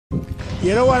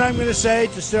You know what I'm going to say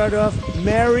to start off?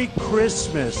 Merry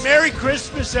Christmas. Merry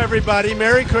Christmas, everybody.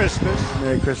 Merry Christmas.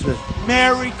 Merry Christmas.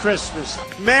 Merry Christmas.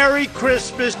 Merry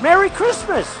Christmas. Merry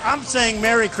Christmas. I'm saying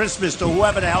Merry Christmas to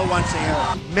whoever the hell wants to hear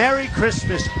it. Merry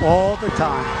Christmas all the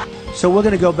time. So we're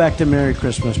going to go back to Merry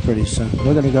Christmas pretty soon.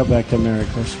 We're going to go back to Merry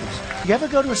Christmas. You ever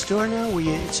go to a store now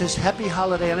where it says Happy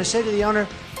Holiday? And I say to the owner,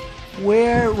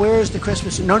 where is the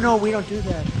Christmas? No, we don't do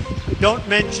that. Don't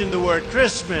mention the word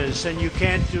Christmas, and you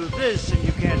can't do this, and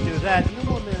you can't do that. No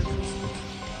more Merry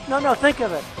Christmas. No, think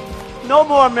of it. No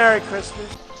more Merry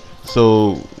Christmas.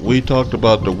 So we talked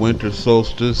about the winter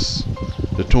solstice,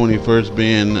 the 21st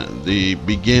being the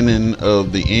beginning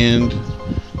of the end.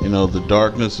 You know, the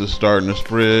darkness is starting to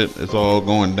spread. It's all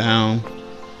going down.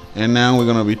 And now we're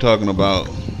going to be talking about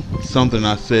something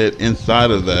I said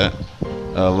inside of that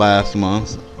last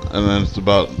month. And then it's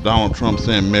about Donald Trump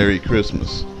saying Merry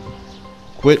Christmas.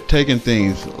 Quit taking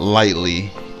things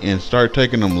lightly and start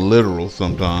taking them literal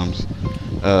sometimes.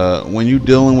 When you're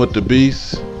dealing with the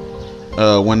beasts,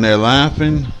 when they're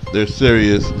laughing, they're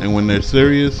serious. And when they're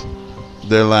serious,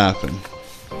 they're laughing.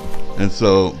 And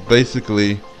so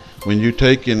basically, when you're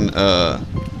taking, we're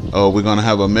going to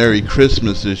have a Merry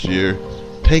Christmas this year,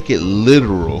 take it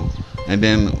literal. And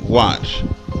then watch.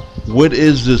 What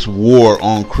is this war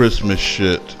on Christmas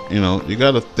shit? You know, you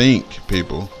got to think,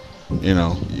 people. You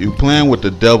know, you playing with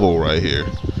the devil right here.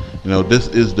 You know, this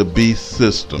is the beast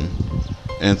system.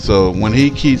 And so when he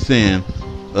keeps saying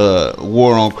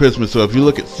war on Christmas, so if you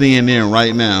look at CNN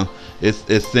right now,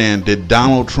 it's saying, did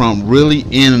Donald Trump really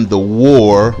end the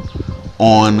war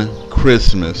on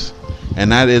Christmas?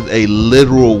 And that is a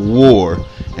literal war.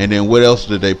 And then what else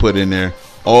did they put in there?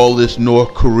 All this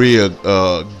North Korea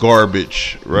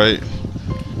garbage, right?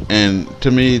 And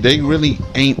to me, they really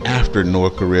ain't after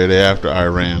North Korea, they're after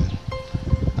Iran.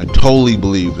 I totally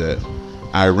believe that.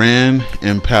 Iran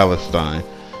and Palestine.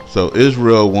 So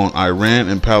Israel want Iran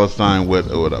and Palestine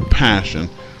with a passion.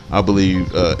 I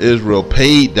believe Israel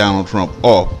paid Donald Trump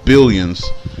off billions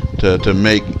to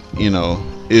make, you know,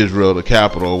 Israel the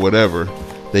capital or whatever.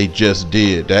 They just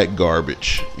did that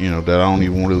garbage, you know, that I don't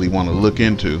even really want to look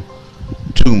into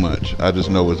too much. I just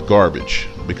know it's garbage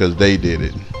because they did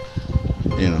it,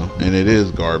 you know, and it is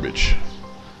garbage.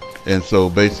 And so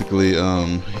basically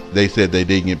they said they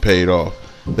didn't get paid off.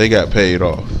 They got paid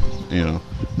off. You know,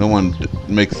 no one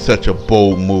makes such a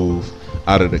bold move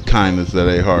out of the kindness of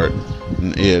their heart.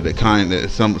 And yeah, the kind that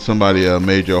somebody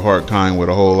made your heart kind with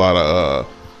a whole lot of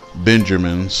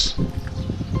Benjamins.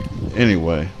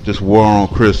 Anyway, just war on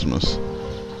Christmas.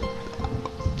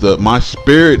 My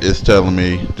spirit is telling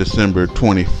me December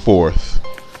 24th,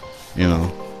 you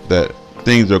know, that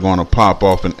things are going to pop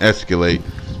off and escalate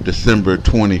December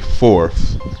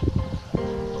 24th.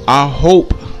 I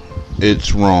hope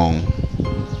it's wrong,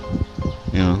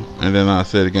 you know, and then I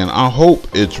said again, I hope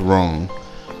it's wrong,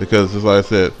 because as I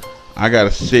said, I got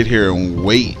to sit here and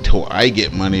wait till I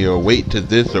get money, or wait to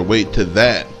this or wait to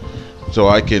that, so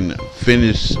I can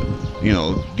finish, you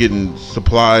know, getting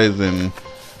supplies and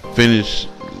finish,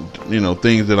 you know,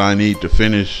 things that I need to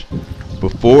finish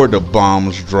before the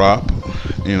bombs drop,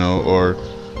 you know,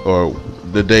 or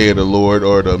the day of the Lord,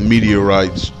 or the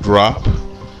meteorites drop,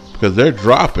 because they're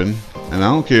dropping, and I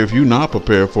don't care if you're not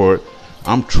prepared for it.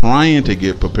 I'm trying to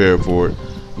get prepared for it.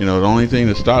 You know, the only thing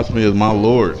that stops me is my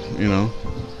Lord, you know.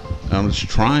 I'm just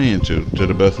trying to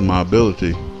the best of my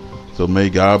ability. So may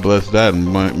God bless that,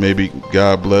 and maybe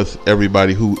God bless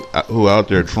everybody who out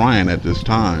there trying at this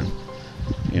time,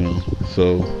 you know.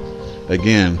 So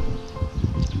again,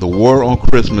 the war on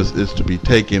Christmas is to be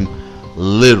taken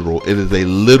literal. It is a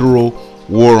literal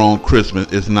war on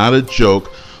Christmas. It's not a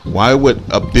joke. Why would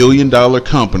a $1 billion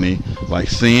company like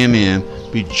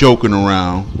CNN be joking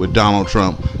around with Donald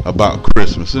Trump about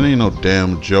Christmas? It ain't no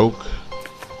damn joke.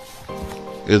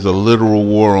 It's a literal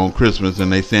war on Christmas,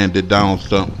 and they saying, did Donald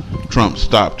Trump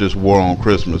stop this war on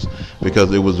Christmas?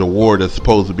 Because it was a war that's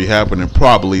supposed to be happening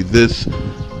probably this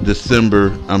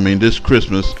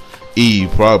Christmas Eve,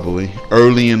 probably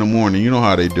early in the morning. You know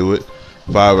how they do it,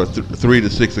 3 to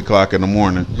 6 o'clock in the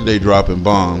morning. They dropping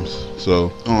bombs.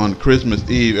 So on Christmas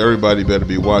Eve, everybody better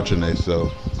be watching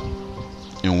themselves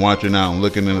and watching out and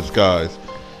looking in the skies.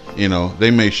 You know, they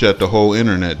may shut the whole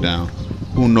internet down.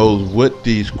 Who knows what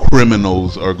these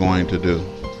criminals are going to do?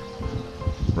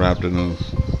 Wrap the news.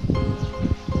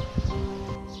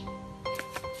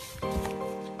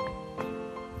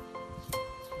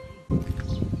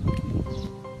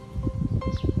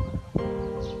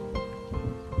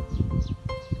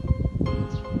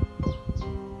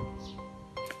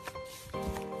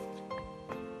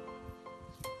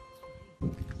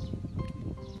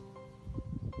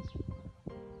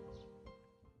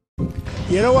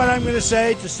 You know what I'm going to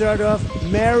say to start off?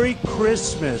 Merry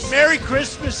Christmas. Merry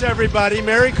Christmas, everybody.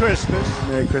 Merry Christmas.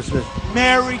 Merry Christmas.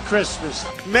 Merry Christmas.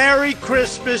 Merry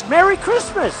Christmas. Merry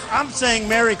Christmas. I'm saying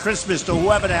Merry Christmas to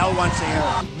whoever the hell wants to hear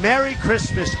it. Merry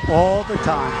Christmas all the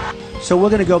time. So we're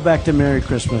going to go back to Merry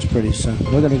Christmas pretty soon.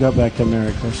 We're going to go back to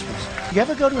Merry Christmas. You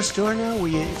ever go to a store now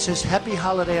where it says Happy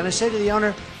Holiday, and I say to the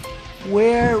owner,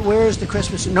 where is the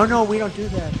Christmas? No, we don't do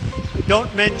that.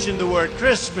 Don't mention the word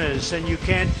Christmas, and you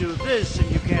can't do this,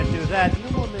 and you can't do that.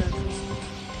 No more Merry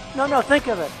Christmas. No, think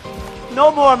of it.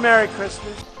 No more Merry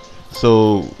Christmas.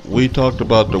 So we talked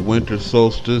about the winter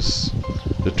solstice,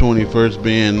 the 21st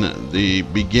being the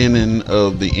beginning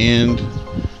of the end,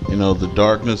 the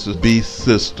darkness is beast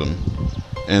system.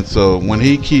 And so when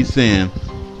he keeps saying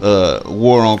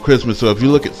war on Christmas, so if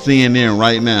you look at CNN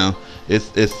right now,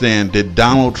 it's saying, did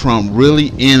Donald Trump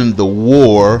really end the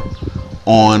war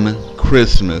on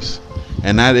Christmas?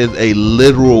 And that is a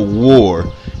literal war.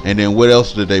 And then what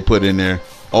else did they put in there?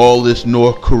 All this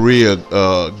North Korea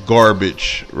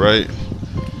garbage, right?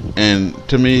 And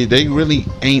to me, they really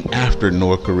ain't after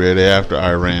North Korea, they're after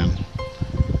Iran.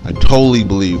 I totally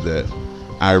believe that.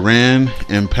 Iran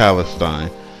and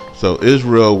Palestine. So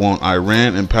Israel want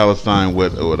Iran and Palestine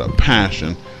with a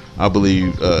passion. I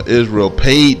believe Israel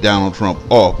paid Donald Trump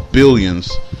off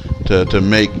billions to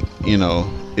make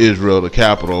Israel the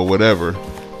capital or whatever.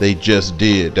 They just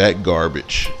did that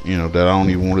garbage, that I don't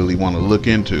even really want to look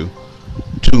into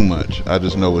too much. I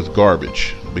just know it's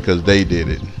garbage because they did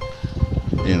it,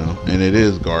 and it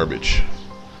is garbage.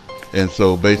 And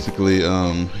so basically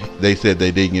they said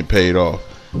they didn't get paid off.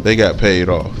 They got paid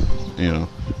off.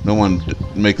 No one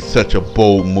makes such a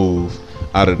bold move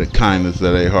out of the kindness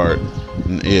of their heart.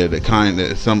 Yeah, the kind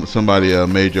that somebody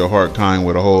made your heart kind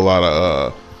with a whole lot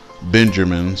of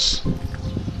Benjamins.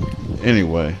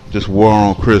 Anyway, just war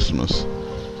on Christmas.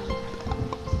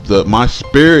 My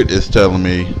spirit is telling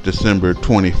me December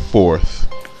 24th.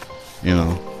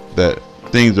 That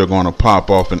things are going to pop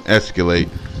off and escalate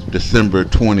December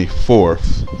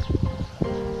 24th.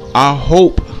 I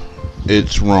hope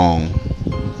it's wrong.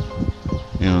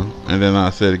 And then I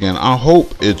said again, I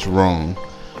hope it's wrong,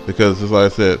 because as I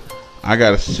said, I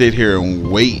gotta sit here and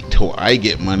wait till I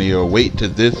get money, or wait to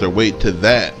this or wait to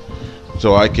that,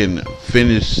 so I can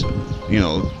finish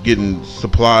getting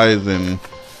supplies and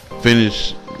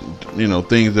finish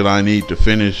things that I need to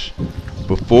finish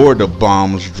before the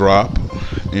bombs drop,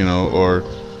 or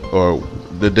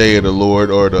the day of the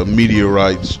Lord, or the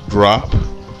meteorites drop,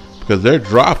 because they're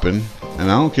dropping.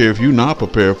 And I don't care if you're not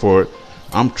prepared for it.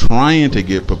 I'm trying to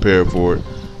get prepared for it.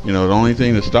 The only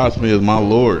thing that stops me is my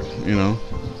Lord.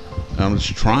 I'm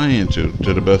just trying to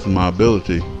the best of my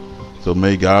ability. So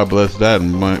may God bless that,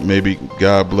 and maybe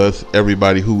God bless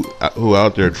everybody who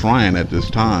out there trying at this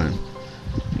time.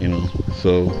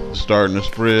 So starting to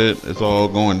spread, it's all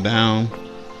going down.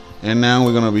 And now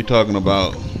we're going to be talking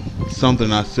about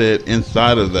something I said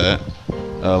inside of that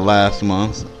last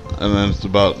month, and then it's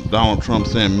about Donald Trump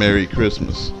saying Merry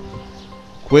Christmas.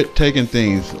 Quit taking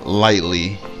things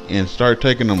lightly and start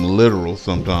taking them literal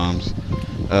sometimes.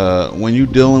 When you're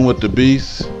dealing with the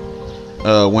beasts,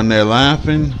 when they're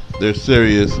laughing, they're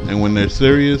serious, and when they're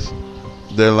serious,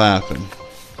 they're laughing.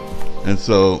 And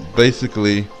so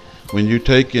basically, when you're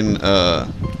taking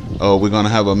we're gonna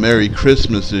have a Merry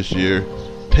Christmas this year,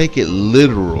 take it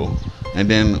literal, and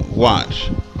then watch.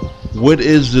 What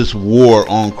is this war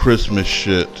on Christmas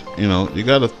shit? You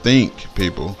gotta think,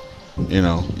 people.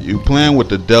 You playing with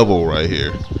the devil right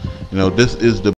here. This is the